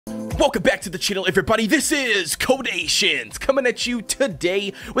Welcome back to the channel, everybody. This is Kodeations coming at you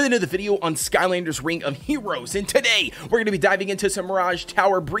today with another video on Skylanders Ring of Heroes. And today we're going to be diving into some Mirage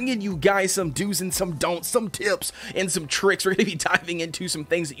Tower, bringing you guys some do's and some don'ts, some tips and some tricks. We're going to be diving into some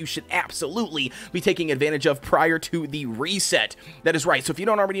things that you should absolutely be taking advantage of prior to the reset. That is right. So if you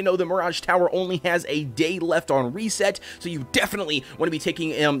don't already know, the Mirage Tower only has a day left on reset, so you definitely want to be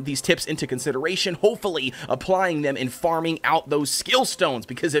taking these tips into consideration, hopefully applying them and farming out those skill stones,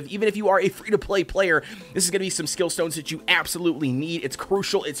 because even if you are a free-to-play player, this is going to be some skill stones that you absolutely need. It's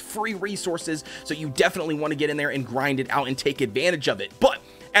crucial. It's free resources, so you definitely want to get in there and grind it out and take advantage of it. But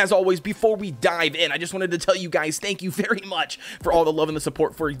as always, before we dive in, I just wanted to tell you guys thank you very much for all the love and the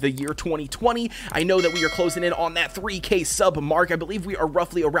support for the year 2020. I know that we are closing in on that 3K sub mark. I believe we are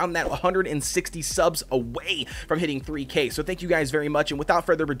roughly around that 160 subs away from hitting 3K. So thank you guys very much. And without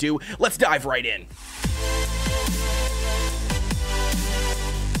further ado, let's dive right in.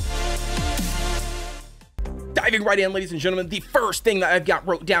 Diving right in, ladies and gentlemen, the first thing that I've got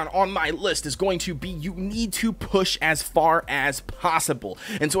wrote down on my list is going to be you need to push as far as possible.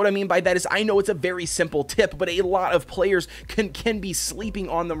 And so what I mean by that is, I know it's a very simple tip, but a lot of players can be sleeping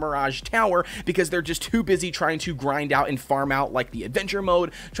on the Mirage Tower because they're just too busy trying to grind out and farm out like the adventure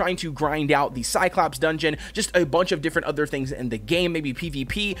mode, trying to grind out the Cyclops dungeon, just a bunch of different other things in the game, maybe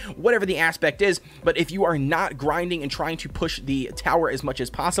PvP, whatever the aspect is. But if you are not grinding and trying to push the tower as much as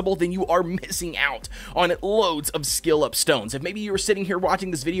possible, then you are missing out on loads of Skillup Stones. If maybe you were sitting here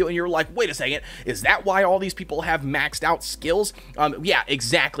watching this video and you're like, wait a second, is that why all these people have maxed out skills? Yeah,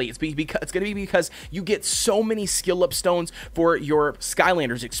 exactly. It's going to be because you get so many Skillup Stones for your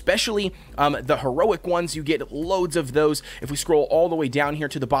Skylanders, especially the heroic ones. You get loads of those. If we scroll all the way down here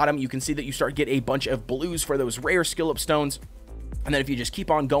to the bottom, you can see that you start to get a bunch of blues for those rare Skillup Stones. And then if you just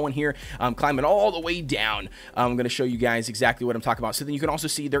keep on going here, climbing all the way down, I'm going to show you guys exactly what I'm talking about. So then you can also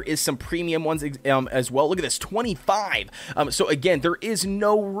see there is some premium ones as well. Look at this, 25. So again, there is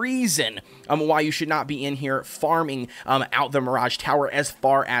no reason why you should not be in here farming out the Mirage Tower as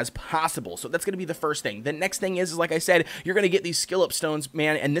far as possible. So that's going to be the first thing. The next thing is like I said, you're going to get these Skillup Stones,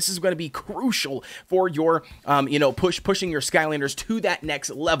 man, and this is going to be crucial for your, pushing your Skylanders to that next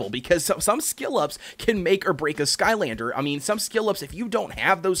level, because some skill-ups can make or break a Skylander. I mean, some skill-ups, if you don't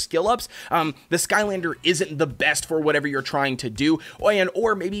have those skill ups, the Skylander isn't the best for whatever you're trying to do,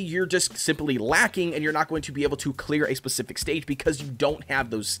 or maybe you're just simply lacking and you're not going to be able to clear a specific stage because you don't have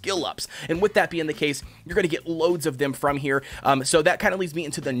those skill ups. And with that being the case, you're going to get loads of them from here. So that kind of leads me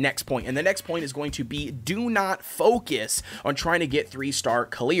into the next point, and the next point is going to be, do not focus on trying to get 3-star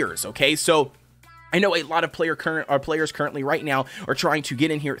clears. Okay, so I know a lot of players currently right now are trying to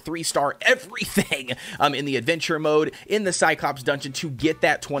get in here 3-star everything in the adventure mode, in the Cyclops dungeon, to get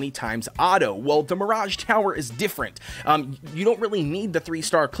that 20 times auto. Well, the Mirage Tower is different. You don't really need the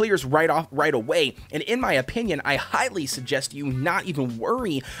 3-star clears right away. And in my opinion, I highly suggest you not even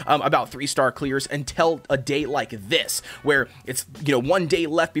worry about 3-star clears until a day like this, where it's, one day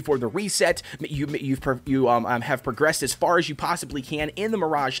left before the reset. You have progressed as far as you possibly can in the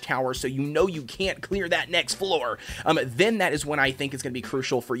Mirage Tower, so you can't clear that next floor. Then that is when I think it's going to be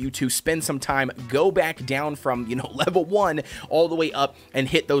crucial for you to spend some time, go back down from level 1 all the way up and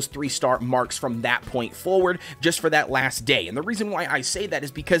hit those 3-star marks from that point forward, just for that last day. And the reason why I say that is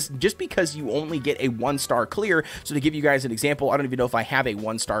because you only get a 1-star clear. So to give you guys an example, I don't even know if I have a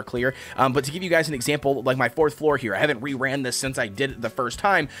 1-star clear, but to give you guys an example, like my 4th floor here, I haven't reran this since I did it the first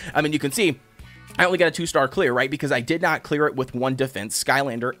time. You can see I only got a 2-star clear, right? Because I did not clear it with 1 defense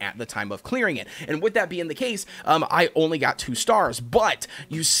Skylander at the time of clearing it. And with that being the case, I only got 2 stars, but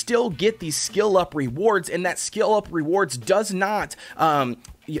you still get these skill up rewards, and that skill up rewards does not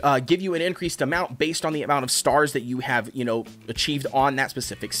give you an increased amount based on the amount of stars that you have, achieved on that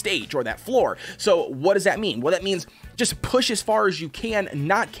specific stage or that floor. So what does that mean? Well, that means just push as far as you can,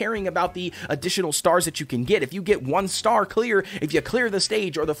 not caring about the additional stars that you can get. If you get 1 star clear, if you clear the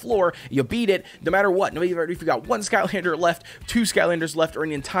stage or the floor, you beat it no matter what. No matter if you got 1 Skylander left, 2 Skylanders left, or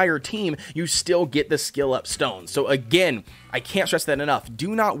an entire team, you still get the skill up stones. So again, I can't stress that enough.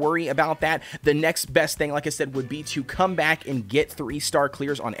 Do not worry about that. The next best thing, like I said, would be to come back and get 3-star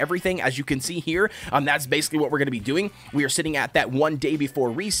clears on everything. As you can see here, that's basically what we're going to be doing. We are sitting at that 1 day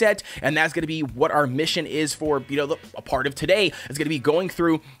before reset, and that's going to be what our mission is for, a part of today. It's going to be going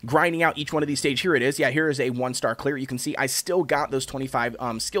through, grinding out each one of these stages. Here it is. Yeah, here is a 1-star clear. You can see I still got those 25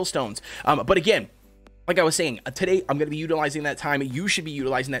 skill stones. But again, like I was saying, today I'm going to be utilizing that time. You should be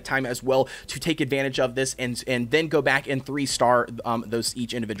utilizing that time as well to take advantage of this and then go back and 3-star those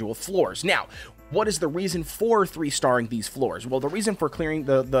each individual floors. Now, what is the reason for 3-starring these floors? Well, the reason for clearing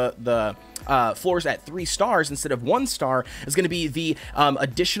the floors at 3 stars instead of 1 star is going to be the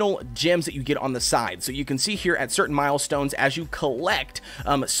additional gems that you get on the side. So you can see here at certain milestones, as you collect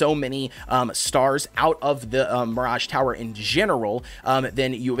so many stars out of the Mirage Tower in general,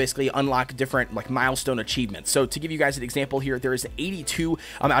 then you basically unlock different like milestone achievements. So to give you guys an example here, there is 82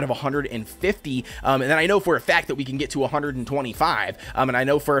 out of 150, and then I know for a fact that we can get to 125, and I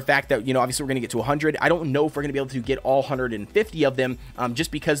know for a fact that, you know, obviously we're going to get to 100. I don't know if we're going to be able to get all 150 of them,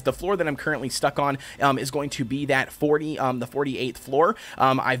 just because the floor that I'm currently stuck on is going to be that 48th floor.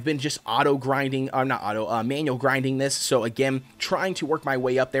 I've been just manual grinding this, so again, trying to work my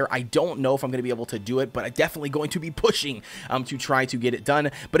way up there. I don't know if I'm going to be able to do it, but I'm definitely going to be pushing to try to get it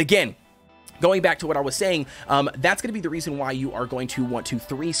done. But again, going back to what I was saying, that's going to be the reason why you are going to want to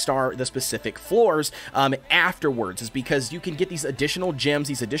 3-star the specific floors afterwards, is because you can get these additional gems,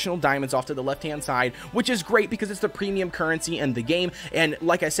 these additional diamonds off to the left-hand side, which is great because it's the premium currency in the game. And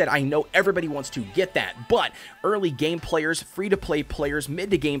like I said, I know everybody wants to get that, but early game players, free-to-play players,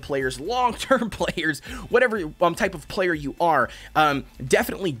 mid-to-game players, long-term players, whatever type of player you are,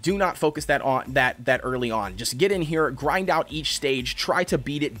 definitely do not focus that on that early on. Just get in here, grind out each stage, try to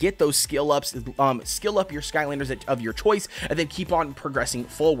beat it, get those skill ups, skill up your Skylanders of your choice, and then keep on progressing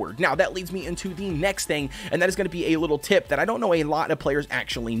forward. Now, that leads me into the next thing, and that is going to be a little tip that I don't know a lot of players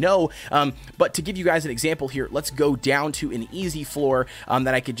actually know, but to give you guys an example here, let's go down to an easy floor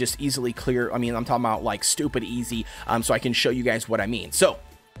that I could just easily clear. I mean, I'm talking about like stupid easy, so I can show you guys what I mean. So,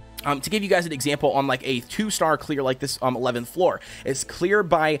 to give you guys an example, on like a 2-star clear like this 11th floor, it's clear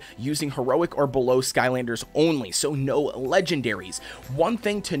by using heroic or below Skylanders only, so no legendaries. One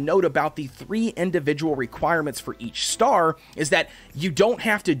thing to note about the 3 individual requirements for each star is that you don't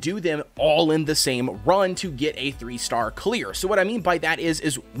have to do them all in the same run to get a 3-star clear. So what I mean by that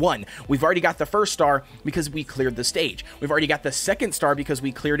is 1, we've already got the 1st star because we cleared the stage. We've already got the 2nd star because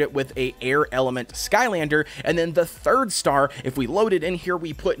we cleared it with a air element Skylander, and then the 3rd star, if we loaded in here,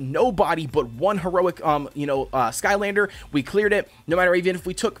 we put nobody but 1 heroic Skylander, we cleared it. No matter, even if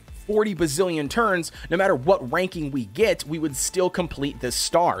we took 40 bazillion turns, no matter what ranking we get, we would still complete this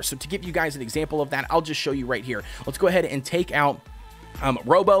star. So to give you guys an example of that, I'll just show you right here. Let's go ahead and take out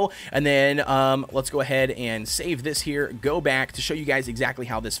Robo, and then let's go ahead and save this here, go back to show you guys exactly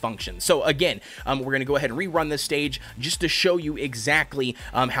how this functions. So again, we're going to go ahead and rerun this stage just to show you exactly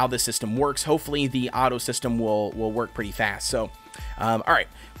how the system works. Hopefully the auto system will work pretty fast. So all right,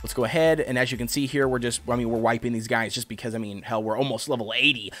 let's go ahead, and as you can see here, we're wiping these guys just because, I mean, hell, we're almost level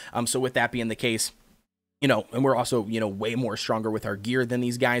 80. So with that being the case, you know, and we're also, you know, way more stronger with our gear than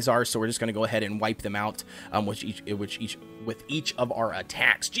these guys are, so we're just going to go ahead and wipe them out with each of our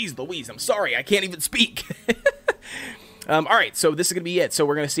attacks. Jeez Louise, I'm sorry, I can't even speak. All right, so this is going to be it. So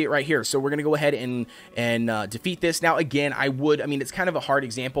we're going to see it right here. So we're going to go ahead and defeat this. Now, again, I mean, it's kind of a hard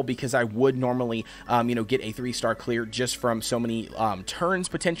example because I would normally, you know, get a 3-star clear just from so many turns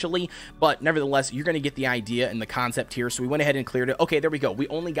potentially. But nevertheless, you're going to get the idea and the concept here. So we went ahead and cleared it. Okay, there we go. We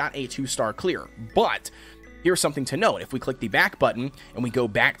only got a 2-star clear. But here's something to note. If we click the back button and we go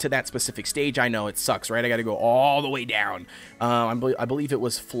back to that specific stage, I know it sucks, right? I got to go all the way down. I believe it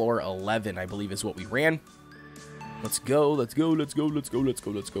was floor 11, I believe is what we ran. Let's go, let's go, let's go, let's go, let's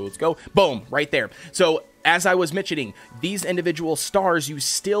go, let's go, let's go. Boom, right there. So as I was mentioning, these individual stars you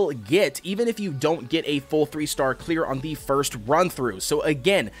still get, even if you don't get a full 3-star clear on the first run through. So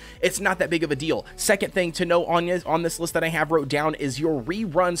again, it's not that big of a deal. Second thing to note on this list that I have wrote down is your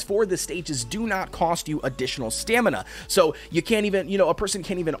reruns for the stages do not cost you additional stamina. So you can't even, you know, a person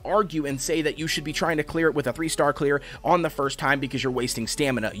can't even argue and say that you should be trying to clear it with a 3-star clear on the first time because you're wasting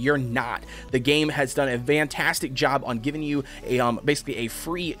stamina. You're not. The game has done a fantastic job on giving you a basically a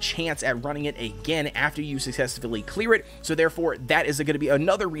free chance at running it again after you successfully clear it. So therefore, that is going to be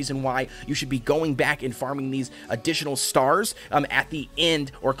another reason why you should be going back and farming these additional stars at the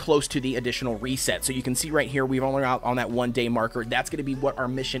end or close to the additional reset. So you can see right here, we've only out on that 1-day marker. That's going to be what our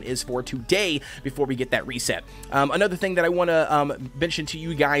mission is for today before we get that reset. Another thing that I want to mention to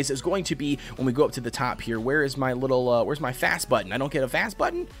you guys is going to be when we go up to the top here. Where is my little where's my fast button? I don't get a fast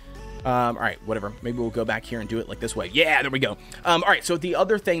button. All right, whatever. Maybe we'll go back here and do it like this way. Yeah, there we go. All right, so the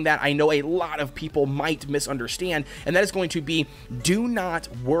other thing that I know a lot of people might misunderstand, and that is going to be, do not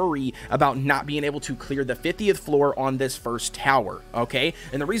worry about not being able to clear the 50th floor on this first tower, okay?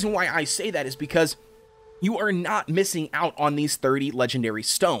 And the reason why I say that is because you are not missing out on these 30 legendary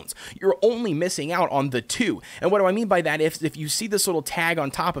stones. You're only missing out on the 2. And what do I mean by that? If you see this little tag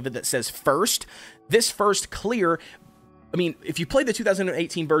on top of it that says first, this first clear, I mean, if you play the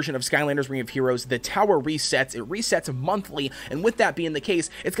 2018 version of Skylanders Ring of Heroes, the tower resets. It resets monthly, and with that being the case,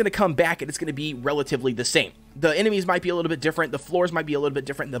 it's going to come back and it's going to be relatively the same. The enemies might be a little bit different, the floors might be a little bit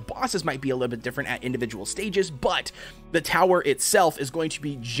different, the bosses might be a little bit different at individual stages, but the tower itself is going to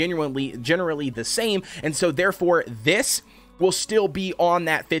be generally the same, and so therefore this will still be on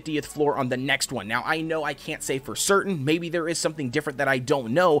that 50th floor on the next one. Now, I know I can't say for certain. Maybe there is something different that I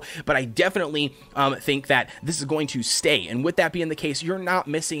don't know, but I definitely think that this is going to stay. And with that being the case, you're not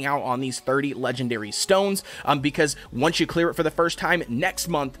missing out on these 30 legendary stones because once you clear it for the first time, next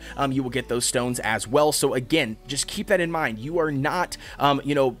month, you will get those stones as well. So again, just keep that in mind. You are not,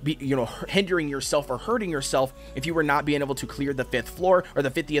 hindering yourself or hurting yourself if you were not being able to clear the 5th floor or the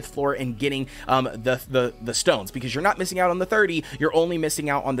 50th floor and getting the stones, because you're not missing out on the 30, you're only missing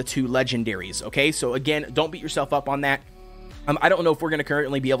out on the 2 legendaries. Okay, so again, don't beat yourself up on that. I don't know if we're going to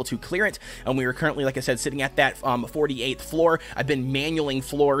currently be able to clear it. We are currently, like I said, sitting at that 48th floor. I've been manualing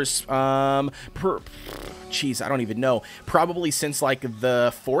floors geez, I don't even know, probably since like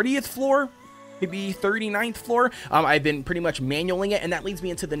the 40th floor, maybe 39th floor. I've been pretty much manualing it, and that leads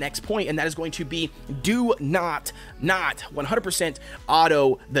me into the next point, and that is going to be do not 100%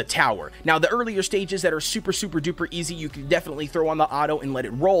 auto the tower. Now, the earlier stages that are super duper easy, you can definitely throw on the auto and let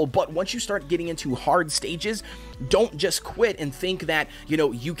it roll, but once you start getting into hard stages, don't just quit and think that,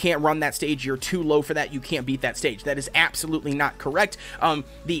 you can't run that stage, you're too low for that, you can't beat that stage. That is absolutely not correct.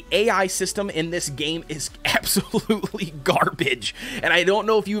 The AI system in this game is absolutely garbage, and I don't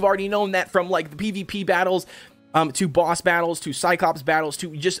know if you've already known that from like the PvP battles, to boss battles, to Cyclops battles,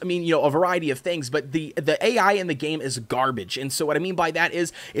 to just, a variety of things, but the AI in the game is garbage. And so what I mean by that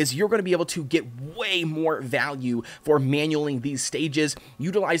is you're going to be able to get way more value for manualing these stages,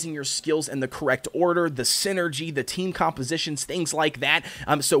 utilizing your skills in the correct order, the synergy, the team compositions, things like that.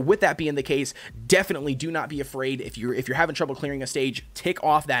 So with that being the case, definitely do not be afraid. If you're having trouble clearing a stage, tick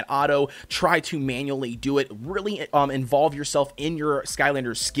off that auto, try to manually do it, really involve yourself in your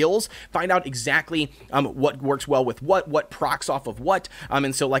Skylanders skills, find out exactly what works well with what procs off of what,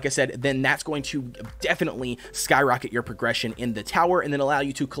 and so like I said, then that's going to definitely skyrocket your progression in the tower and then allow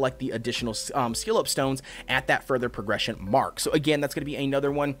you to collect the additional Skillup Stones at that further progression mark. So again, that's going to be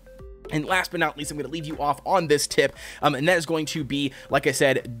another one. And last but not least, I'm going to leave you off on this tip, and that is going to be, like I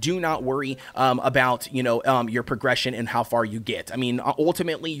said, do not worry about, your progression and how far you get. I mean,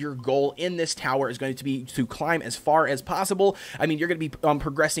 ultimately, your goal in this tower is going to be to climb as far as possible. I mean, you're going to be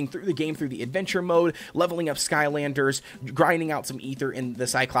progressing through the game, through the adventure mode, leveling up Skylanders, grinding out some ether in the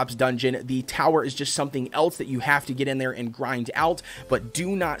Cyclops dungeon. The tower is just something else that you have to get in there and grind out, but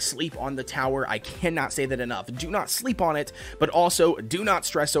do not sleep on the tower. I cannot say that enough. Do not sleep on it, but also do not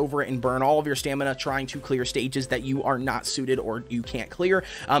stress over it and burn all of your stamina trying to clear stages that you are not suited or you can't clear.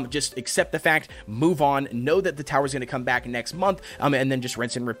 Just accept the fact, move on, know that the tower is going to come back next month, and then just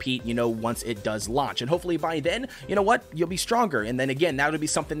rinse and repeat, once it does launch. And hopefully by then, you'll be stronger. And then again, that would be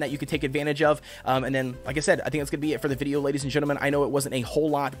something that you could take advantage of. And then, like I said, I think that's going to be it for the video, ladies and gentlemen. I know it wasn't a whole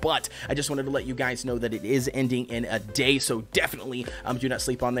lot, but I just wanted to let you guys know that it is ending in a day. So definitely do not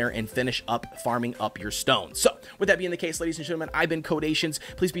sleep on there and finish up farming up your stones. So with that being the case, ladies and gentlemen, I've been Kodeations.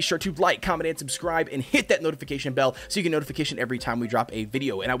 Please be sure to like, comment, and subscribe, and hit that notification bell so you get notification every time we drop a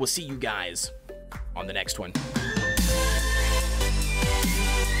video. And I will see you guys on the next one.